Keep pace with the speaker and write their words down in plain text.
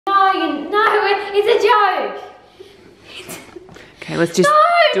It's a joke. Okay, let's just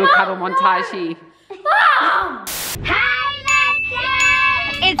do a cuddle montage here. Mom! Hi,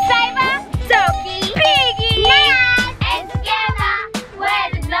 Legends! It's Sabre, Sophie, Piggy, Norris, and together we're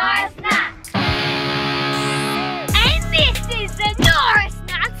the Norris Nuts. And this is the Norris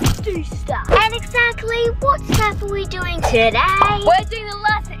Nuts Booster. And exactly what stuff are we doing today? We're doing the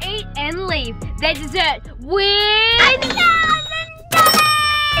last eat and leave. Their dessert with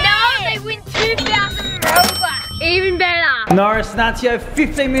No, they win 2,000 Robux. Even better. Norris Nuts, you have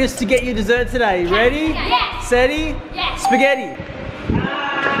 15 minutes to get your dessert today. Ready? Yes. Steady? Yes. Spaghetti.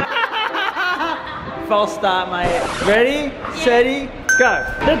 False start, mate. Ready? Steady? Go.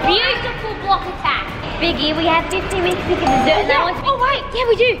 The beautiful block attack. Biggie, we have 15 minutes to get dessert. Oh wait, yeah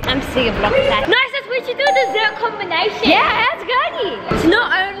we do. I'm sick of block attack. Nice, we should do a dessert combination. Yeah, that's good. So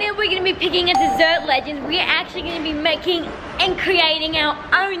not only are we going to be picking a dessert legend, we're actually going to be making and creating our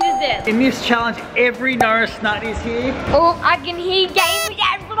own dessert. In this challenge, every Norris Nut is here. Oh, I can hear Game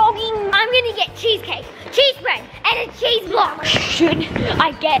Dad vlogging. I'm going to get cheesecake, cheese bread, and a cheese block. Should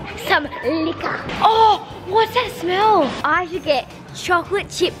I get some liquor? Oh, what's that smell? I should get chocolate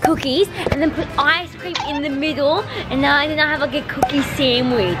chip cookies and then put ice cream in the middle, and then I have like a cookie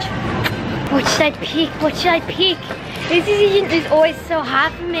sandwich. What should I pick? What should I pick? This decision is always so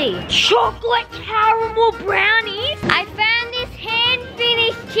hard for me. Chocolate caramel brownies. I found this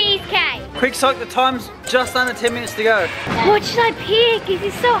hand-finished cheesecake. Quick soak, the time's just under 10 minutes to go. What should I pick?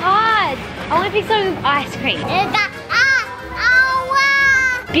 This is so hard. I want to pick something with ice cream.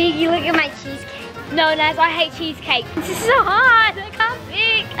 Biggie, look at my cheesecake. No, Naz, I hate cheesecake. This is so hard. I can't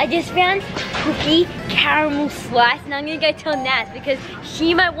pick. I just found cookie caramel slice, and I'm gonna go tell Naz because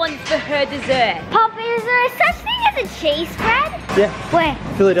she might want it for her dessert. Pop, is there such thing as a cheese spread? Yeah. Where?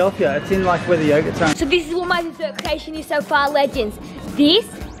 Philadelphia. It's in like where the yogurt's on. So this is what my dessert creation is so far, legends. This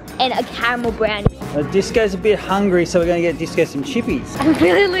and a caramel brownie. Disco's a bit hungry, so we're gonna get Disco some chippies. I'm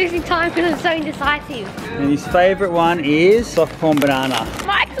really losing time because I'm so indecisive. And his favorite one is soft corn banana.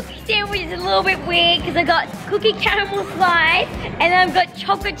 My cookie sandwich is a little bit weird because I got cookie caramel slice and I've got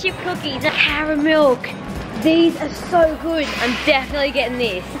chocolate chip cookies and caramel. These are so good. I'm definitely getting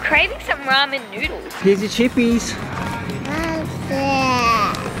this. I'm craving some ramen noodles. Here's your chippies.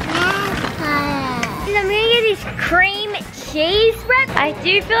 I'm gonna get this cream cheese wrap. I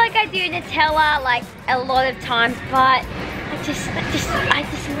do feel like I do Nutella like a lot of times, but I just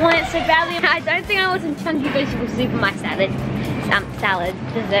want it so badly. I don't think I want some chunky vegetable soup in my salad. Salad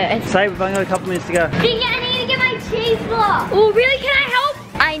dessert. Say we've only got a couple minutes to go. Biggie, I need to get my cheese block. Oh, really? Can I help?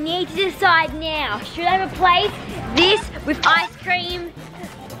 I need to decide now. Should I replace this with ice cream?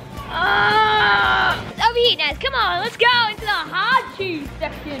 Over here, Naz. Come on, let's go into the hard cheese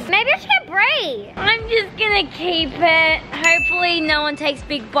section. Maybe I should get brie. I'm just gonna keep it. Hopefully no one takes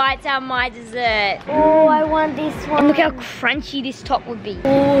big bites out of my dessert. Oh, I want this one. And look how crunchy this top would be.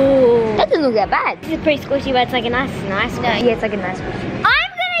 Oh, That doesn't look that bad. this is pretty squishy, but it's like a nice squishy. Yeah, it's like a nice squishy. I'm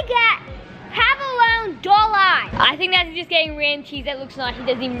gonna get provolone dollars. I think that's just getting random cheese that looks nice. He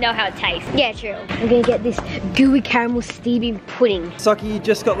doesn't even know how it tastes. Yeah, true. I'm gonna get this gooey caramel steaming pudding. Socky, you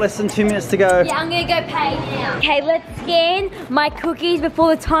just got less than 2 minutes to go. Yeah, I'm gonna go pay now. Okay, let's scan my cookies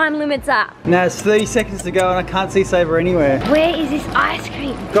before the time limit's up. Now it's 30 seconds to go and I can't see Sabre anywhere. Where is this ice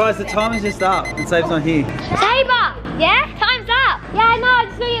cream? Guys, the time is just up and Sabre's not here. Sabre! Yeah? Time's up. Yeah, no, I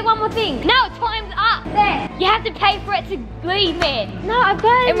just gotta get one more thing. No, time's up. There. You have to pay for it to leave, man. No, I've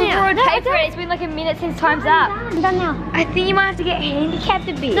got it And we've now. already paid for it. It's been like a minute since time's up. I'm done now. I think you might have to get handicapped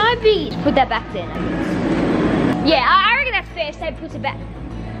a bit. No, B. Put that back there. Yeah, I reckon that's fair. Sabre puts it back.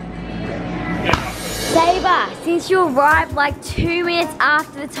 Sabre, since you arrived like 2 minutes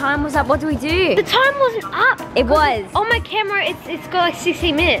after the time was up, what do we do? The time wasn't up. It was. On my camera, it's got like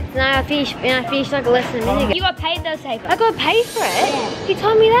 60 minutes. And I finished like less than a minute ago. You got paid though, Sabre. I got paid for it. Yeah. You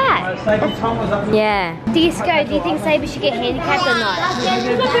told me that. Sabre's time was up. Yeah. Disco, do you think Sabre should get handicapped or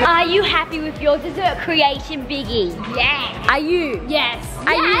not? Are you happy with your dessert creation, Biggie? Yeah. Are you? Yes.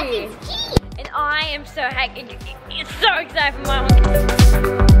 Are you? And I am so happy. It's so excited for my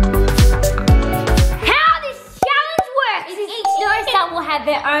How this challenge works is each Norris Nut will have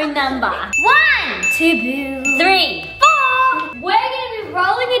their own number. 1, 2, 3, 4. We're gonna be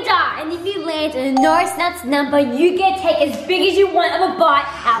rolling a die, and if you land on a Norris Nut's number, you get to take as big as you want of a bite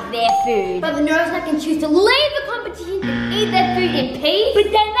out of their food. But the Norris Nut can choose to leave the competition and eat their food in peace, but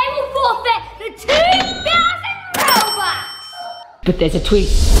then they will forfeit the 2,000 Robux. But there's a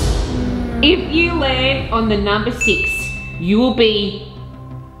twist. If you land on the number 6, you will be...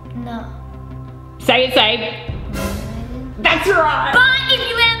 No. Say it, Sabe. That's right. But if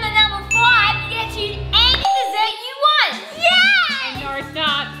you land on the number 5, you get to choose any dessert you want. Yeah! No, it's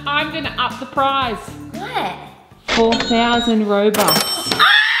not. I'm gonna up the prize. What? 4,000 Robux.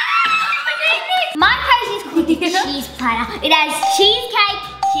 My crazy is called the cheese platter. It has cheesecake,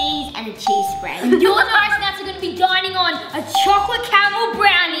 cheese, and a cheese spread. Your Norris nuts are going to be dining on a chocolate caramel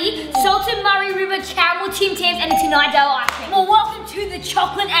brownie, salted Murray River caramel Tim Tams, and a Tonight Dough ice cream. Well, welcome to the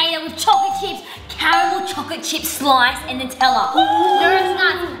chocolate Ada with chocolate chips, caramel chocolate chip slice, and Nutella. Norris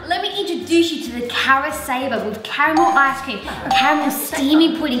nuts, let me introduce you to the Cara Sabre with caramel ice cream, caramel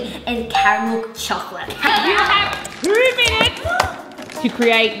steaming pudding, and caramel chocolate. You have 2 minutes to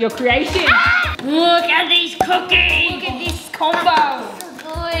create your creation. Look at these cookies! Look at this combo!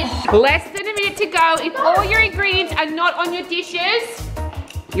 Good. Less than a minute to go. If all your ingredients are not on your dishes,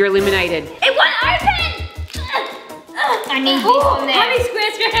 you're eliminated. It won't open! I need this one there. How many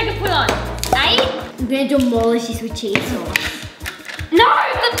squares I can put on? 8? I'm gonna demolish this with cheese sauce. No!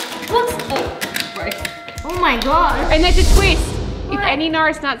 Oh my god. And there's a twist. If any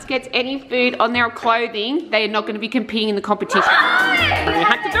Norris Nuts gets any food on their clothing, they are not going to be competing in the competition. No! You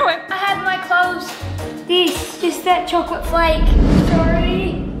have to do it. I have my clothes. This, just that chocolate flake.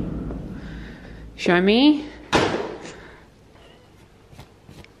 Sorry. Show me.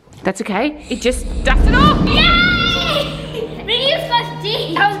 That's okay. It just dusts it off. Yay! Really, you're supposed to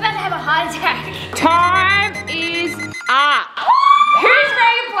dig. I was about to have a heart attack. Time is up. Who's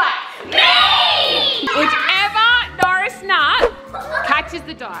ready to play? Me! Whichever Norris Nut catches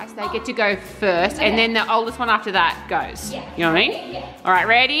the dice, they get to go first, and then the oldest one after that goes. Yeah. You know what I mean? Yeah. All right,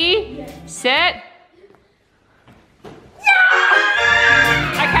 ready, set.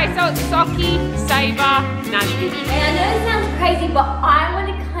 Okay, so it's Socky, Sabre, Nutty. And I know it sounds crazy, but I want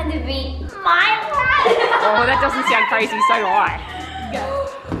to kind of be my one. Oh, that doesn't sound crazy, so do I.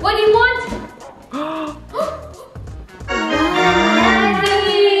 What do you want?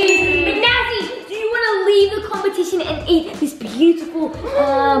 Nazi, do you want to leave the competition and eat this beautiful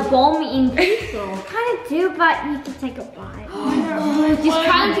bomb in pizza? Kind of do, but you can take a bite. Just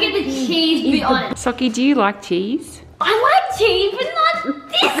trying to get the cheese bit on it. Socky, do you like cheese? I like cheese, but not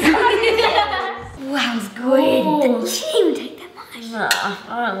this one. Wow, it's good. The cheese would take that much. Nah,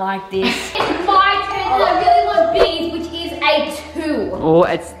 I don't like this. It's my turn, and I really want Biggs, which is a 2. Oh,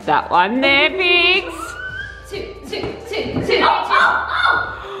 it's that one there, Biggs. 2. Oh!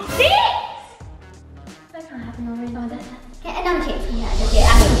 6! That can't happen already. Oh, that's okay, another chance. Yeah,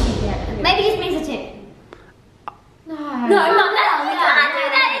 I think we maybe this means a 2. No, we can't do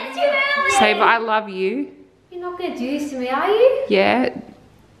that. It's too early. Sabre, I love you. You're not gonna do this to me, are you? Yeah,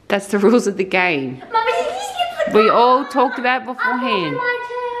 that's the rules of the game. Mummy, you just get the We all talked about it beforehand. my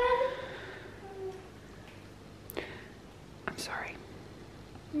turn. I'm sorry.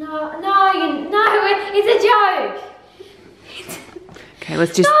 No, it's a joke. Okay,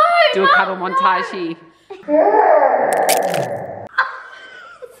 let's just do a cuddle montage here.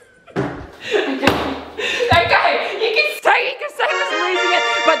 Okay, you can say Sabre's losing it,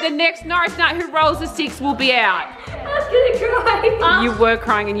 but the next Norris Nut who rolls a 6 will be out. I was gonna cry. You were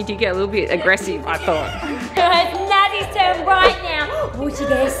crying and you did get a little bit aggressive, I thought. It's Natalie's turn right now. What you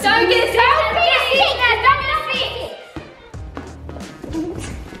gonna say? Don't get a stick. Don't get a stick.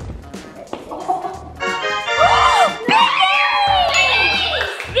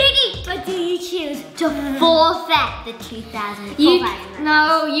 Biggie! But do you choose to forfeit the 2,000?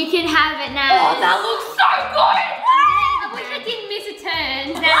 No, you can have it now. Oh, that looks so good! I wish I didn't miss a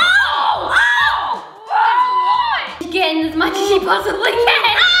turn. Oh! She's getting as much as she possibly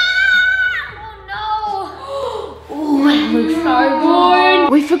can. Oh no! Oh, that looks so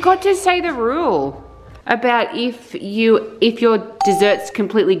good. We forgot to say the rule about if your dessert's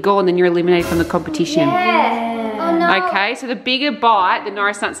completely gone, then you're eliminated from the competition. Yeah. Oh no. Okay, so the bigger bite the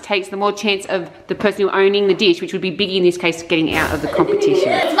Norris Nuts takes, the more chance of the person who owning the dish, which would be Biggie in this case, getting out of the competition.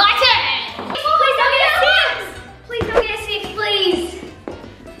 It's my turn. Please don't get a 6. Please don't get a 6, please.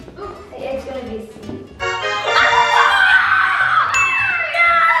 It's gonna be a 6.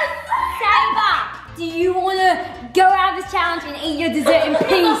 Sabre, do you want to go out of this challenge and eat your dessert in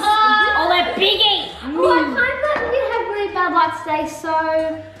peace? Or let Biggie? Oh, I kind of like we have really bad luck today, so.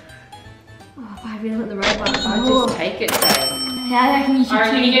 Oh, if I really want the red one. Just take it, Sabre. Yeah, I reckon you should. I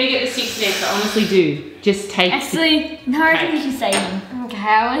reckon you're gonna get the 6 next, I honestly do. Just take Actually, no, I reckon you should stay in. Okay,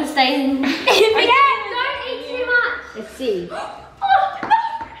 I want to stay in. Yeah, don't eat too much. Let's see.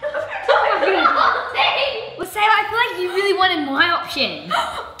 Well, Sabre, I feel like you really wanted my option.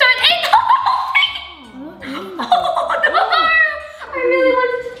 Don't eat the whole thing! Oh no! I really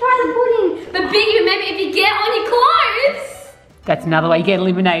wanted to try the pudding. But Biggie, remember, if you get on your clothes. That's another way you get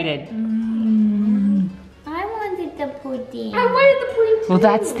eliminated. I wanted the pudding. I wanted the pudding too. Well,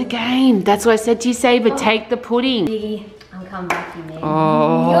 that's the game. That's what I said to you, Sabre. Take the pudding. Biggie, I'm come back, you mean?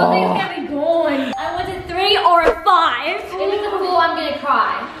 Oh. Your thing's gonna be gone. I want a 3 or a 5. If it's a 4, I'm gonna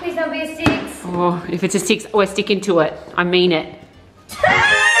cry. Please don't be a 6. Oh, if it's a 6, we're sticking to it. I mean it.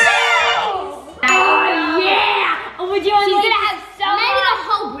 Oh yeah! Oh, would you want to leave? She's gonna have so maybe the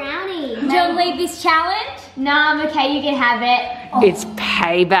whole brownie. Would you want to leave this challenge? No, I'm okay. You can have it. Oh. It's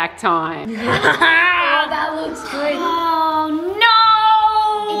payback time. Oh, that looks good. Oh no!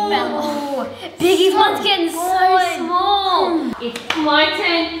 Biggie's one's getting so small. It's my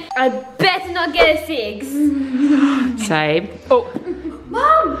turn. I better not get a 6. Sabe. Oh.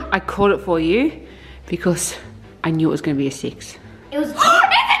 Mom! I called it for you because I knew it was going to be a 6. It was. It's a 2!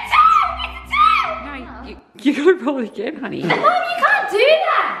 It's a 2! No, you got to roll it again, honey. Mom, you can't do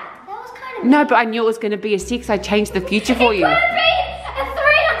that. That was kind of. No, but I knew it was going to be a 6. I changed the future for you. It could be a 3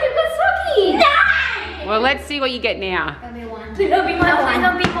 like a Kasuki. No! Well, let's see what you get now. That'll be 1. That'll be mine.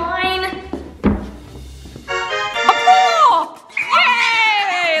 That'll be mine.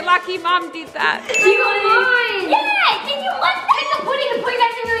 Lucky mum did that. Do you want mine? Yeah! Then you want to take the pudding. The pudding's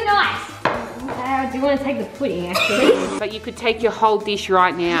actually really nice. I do want to take the pudding actually. But you could take your whole dish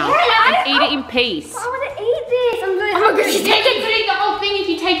right now and eat it in peace. I want to eat this. I'm really hungry. You could eat the whole thing if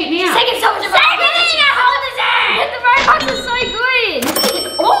you take it now. Take it so much of it. Hold this in. The robots are so good.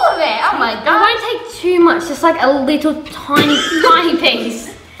 All of it. Oh my god. I won't take too much. Just like a little tiny, tiny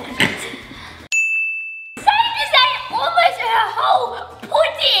piece.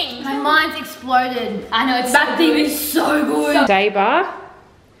 My mind's exploded. I know it's that thing is so good. Sabre,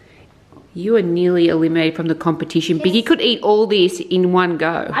 you are nearly eliminated from the competition. Yes. Biggie could eat all this in one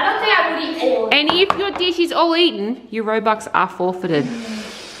go. I don't think I would eat all. And if your dish is all eaten, your Robux are forfeited.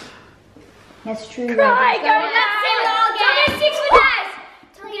 That's true. Cry, go let's see it all again. Don't get a 6 with us.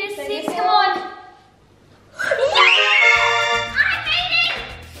 Don't get a 6, come on. Yeah! I made it!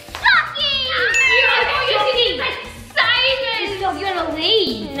 Lucky! You're gonna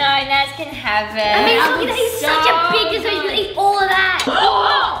leave. No, Naz can have it. I mean, look at he's such a big so he's gonna eat all of that.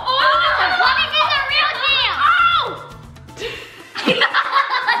 Oh! What is this a real deal? Oh!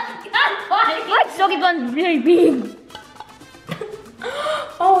 My soggy bun's really big.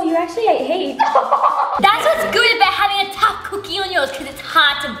 Oh, you actually ate heaps. That's what's good about having a tough cookie on yours, because it's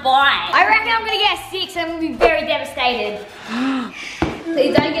hard to bite. I reckon I'm gonna get a 6 and I'm gonna be very devastated.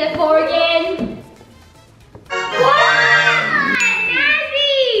 Please don't get a 4 again.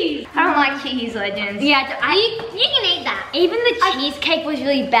 I don't like cheese legends. Yeah, you can eat that. Even the cheesecake was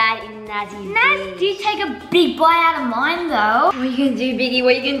really bad in Nazzy's. Naz did take a big bite out of mine though. What are you gonna do, Biggie?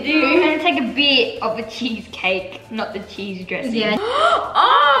 What are you gonna do? I'm gonna take a bit of the cheesecake, not the cheese dressing. Yeah. Oh,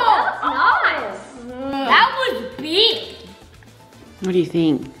 that was nice. That was big. What do you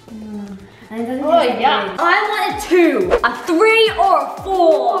think? Oh yeah. I want a 2, a 3 or a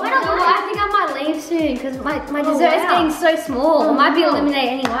 4. I don't know. I think I might leave soon because my dessert is getting so small. I might be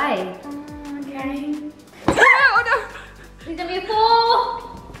eliminated anyway. Okay. Oh no! It's gonna be a 4.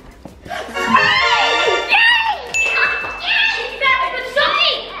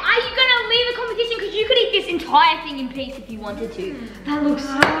 Are you gonna leave the competition? Because you could eat this entire thing in peace if you wanted to. That looks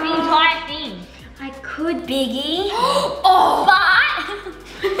so the entire thing. I could, Biggie. Oh, but I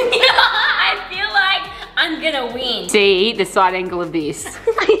feel like I'm gonna win. See the side angle of this.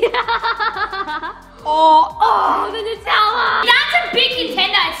 Oh, the Nutella. That's a big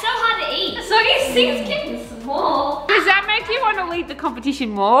contender. It's so hard to eat. So these things getting small. Does that make you want to leave the competition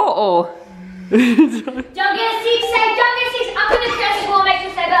more, or? Don't get a 6, Sabe. Don't get a 6. I'm gonna stress the ball. Make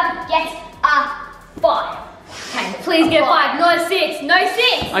sure Sabe gets a 5. Okay, please get a 5. No 6. No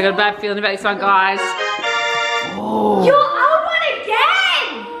 6. I got a bad feeling about this one, guys. Oh. You're up one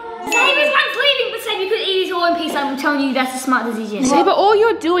again. Sabe's one's leaving, but Sabe, you could eat it all in peace. I'm telling you, that's a smart decision. See, but all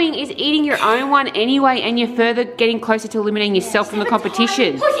you're doing is eating your own one anyway, and you're further getting closer to eliminating yourself from the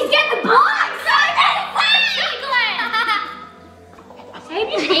competition. Oh, she's getting the block.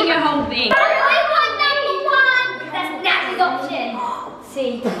 Sabe's eating your whole thing. That's Nat's option.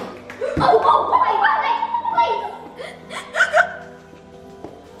 See. Oh, wait.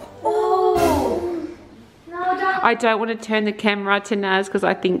 Oh. No, don't. I don't want to turn the camera to Naz because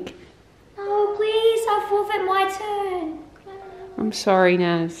I think... No, please, I forfeit my turn. I'm sorry,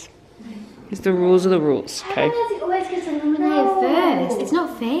 Naz. Because the rules are the rules, okay? How does it always get eliminated first? It's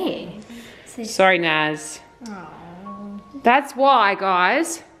not fair. Sorry, Naz. That's why,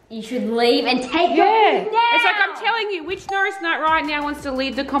 guys. You should leave and take your food now. It's like I'm telling you, which Norris nut right now wants to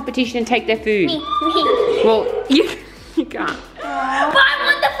leave the competition and take their food? Me. Well, you can't. But I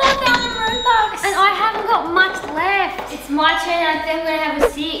want the 4,000 Robux. And I haven't got much left. It's my turn. I think I'm going to have a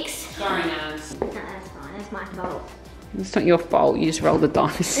 6. Sorry, Naz. No, that's fine. That's my fault. It's not your fault. You just rolled the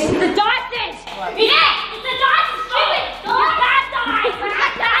dice. It's the dice then. Yeah, it's the dice. Stop it.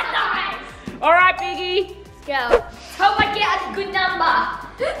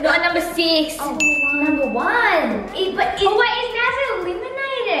 6. Oh, number 1. But wait, is Naz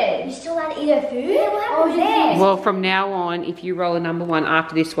eliminated? You still allowed to eat her food? Yeah, what happened there? Well, from now on, if you roll a number 1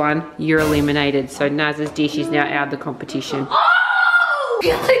 after this one, you're eliminated. So Naz's dish is now out of the competition. Oh!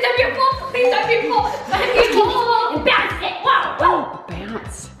 Please don't be a ball. Please don't be a ball. Don't be a ball. And bounce it. Wow. Oh,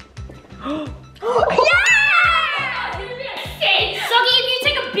 bounce. Yeah! Soggy, if you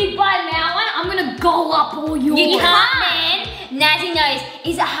take a big bite of that one, I'm gonna go up all yours. You can't, man. Nazi knows.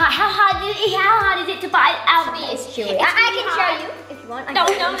 Is it hard? How hard is it to bite out of this? It's chewy. I can show you if you want. No.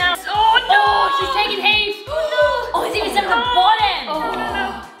 Oh no, she's taking heaps. Oh no. Oh, it's even some at the bottom.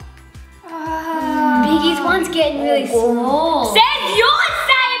 Biggie's one's getting really small. Says yours,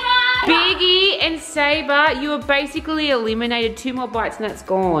 Sabre! Biggie and Sabre, you are basically eliminated. 2 more bites and that's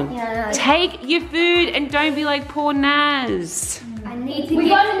gone. Yeah, no. Take your food and don't be like poor Naz. I need to We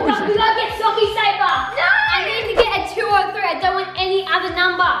gotta get Socky, Sabre. No! I need to get a 2 or 3. I don't want any other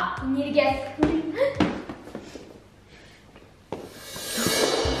number. You need to get...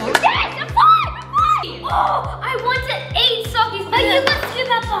 Yes, a 5! Oh, I want to eat Sockies, but you got slip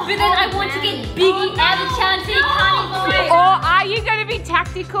up. But then I want to get Biggie out of the challenge so he can't even. Or are you going to be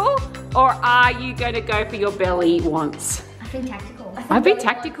tactical or are you going to go for your belly once? I think tactical. I'd be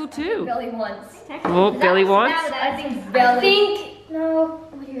tactical too. Belly once. Oh, belly once? I think belly. No.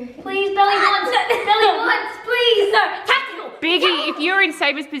 What do you reckon? Please, belly once. Belly once, please. No, tactical. Biggie, if you're in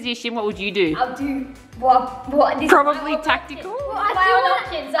Sabre's position, what would you do? I'll do what? This Probably tactical? Well,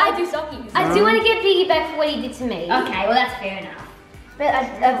 I do Sockies. I do want to get Biggie back for what he did to me. Okay, well that's fair enough. But I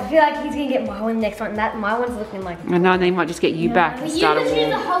feel like he's gonna get my one next one. My one's looking like. I know, they might just get you back and start a The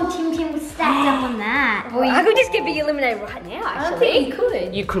war. whole Tim was stacked up on that. Well, I could just get Biggie eliminated right now. Actually, I don't think you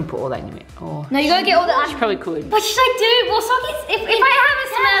could. You couldn't put all that in it. Oh, No, you gotta get all the. you probably could. What should I do? Well, Socky's, if I have a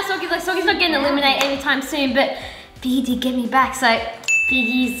smell of Socky's, like Socky's not getting eliminated anytime soon, but Biggie did get me back, so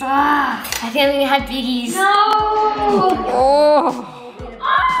Biggie's, I think I'm gonna have Biggie's. No! Oh.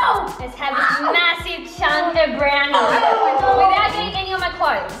 Oh! Let's have this massive chunk of brownie without getting any on my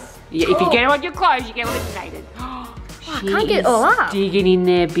clothes. Yeah, if you get on your clothes, you get eliminated. I can't get it all up. Digging in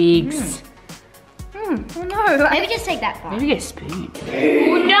there, Biggs. Oh no. Maybe just take that part. Maybe get a spoon.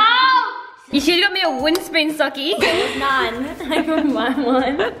 Oh no! You should have got me a wooden spoon, Socky. None. I got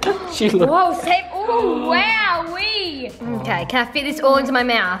one. She looked. Whoa, Sabre. Oh, wow, Okay, can I fit this all into my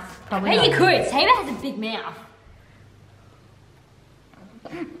mouth? Probably Hey, not. you could. Sabre has a big mouth.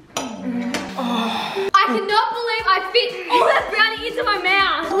 I cannot believe I fit all that brownie into my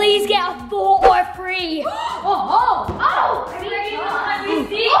mouth. Please get a 4 or a 3. Oh! Are you ready to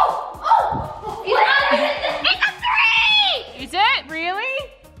see? It's a 3! Is it really?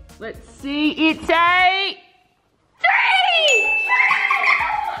 Let's see. It's a 3.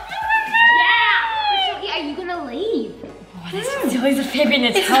 Yeah! Are you gonna leave? This is always a fair bit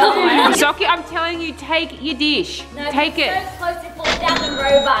of time. Socky, I'm telling you, take your dish. Take it. So close to fall down the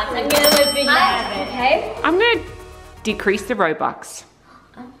Robux. I'm gonna live big habit. Okay. I'm gonna decrease the Robux.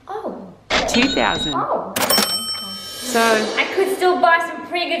 Oh. 2,000. Oh. So I could still buy some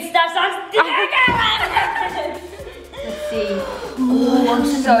pretty good stuff, so I'm still Let's see. Ooh, I'm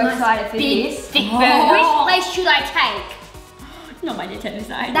so excited for big, this. thick burger. Which place should I take? Not my Nintendo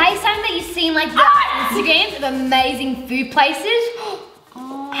side. They say that you've seen like the Instagrams of amazing food places.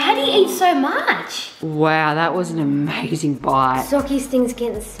 How do you eat so much? wow, that was an amazing bite. Socky's thing's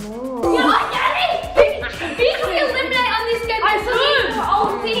getting small. You're like, Daddy! Big eliminate on this game. I saw your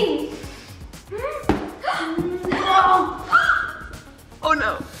old thing. Oh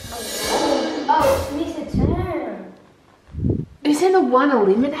no. Oh, it's Mr. Turn. Isn't the one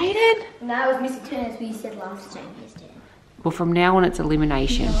eliminated? No, it was Mr. Turn as we said last time. Well, from now on, it's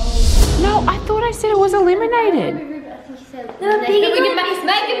elimination. No, I thought I said it was eliminated. I think you said No, we Big can eliminate.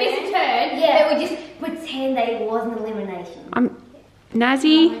 make a Mr. Turn. Yeah. But we just pretend that it was an elimination.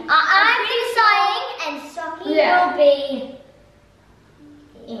 Nazi. I'm deciding, and Socky will be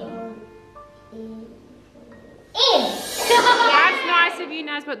in. That's nice of you,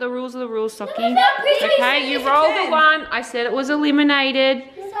 Naz, but the rules are the rules, Socky. pretty Okay, you rolled the 1. I said it was eliminated.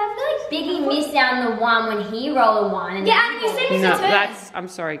 So I feel like Biggie missed out on the 1 when he rolled a 1. And Yeah, and you said Mr. No, Turn. I'm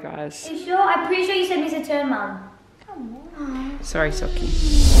sorry, guys. You sure? I'm pretty sure you said Mr. Turn, Mum. Sorry, Socky.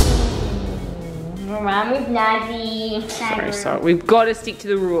 Run with Nazi. Sorry. We've got to stick to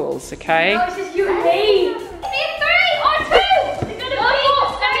the rules, okay? It's just you and me. Is it 3 or 2? It's gonna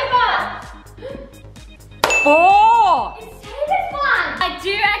be 4. 4! It's Saber's one. I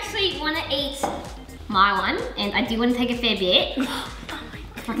do actually want to eat my one, and I do want to take a fair bit.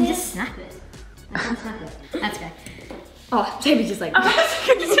 If I can just snap it. I can snap it. That's good. Oh, Saber's just like.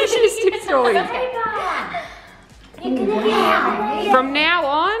 From now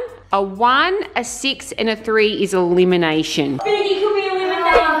on, A 1, a 6, and a 3 is elimination. Biggie could be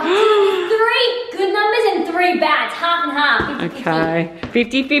eliminated. 3 good numbers and 3 bad. Half and half. 50, Okay.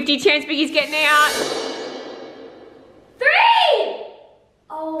 50-50 chance Biggie's getting out. 3!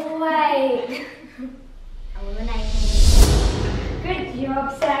 Oh, wait. Elimination. Good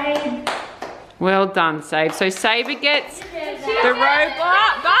job, Sabe. Well done, Sabe. So Sabre gets the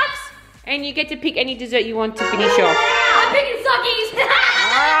Robux, and you get to pick any dessert you want to finish off. I'm picking Soggies.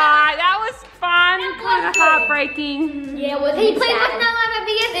 Alright, that was fun. Kind of heartbreaking. Yeah, well, he plays with another one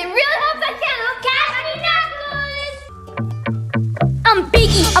because it really helps our channel. I'm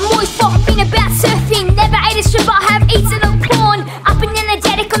Biggie, I'm always talking about surfing. Never ate a strip, I have eaten a prawn. Up and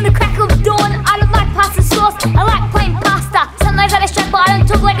energetic on the crack of dawn. I don't like pasta sauce, I like plain pasta. Sometimes I strap, but I don't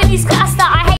talk like a newscaster.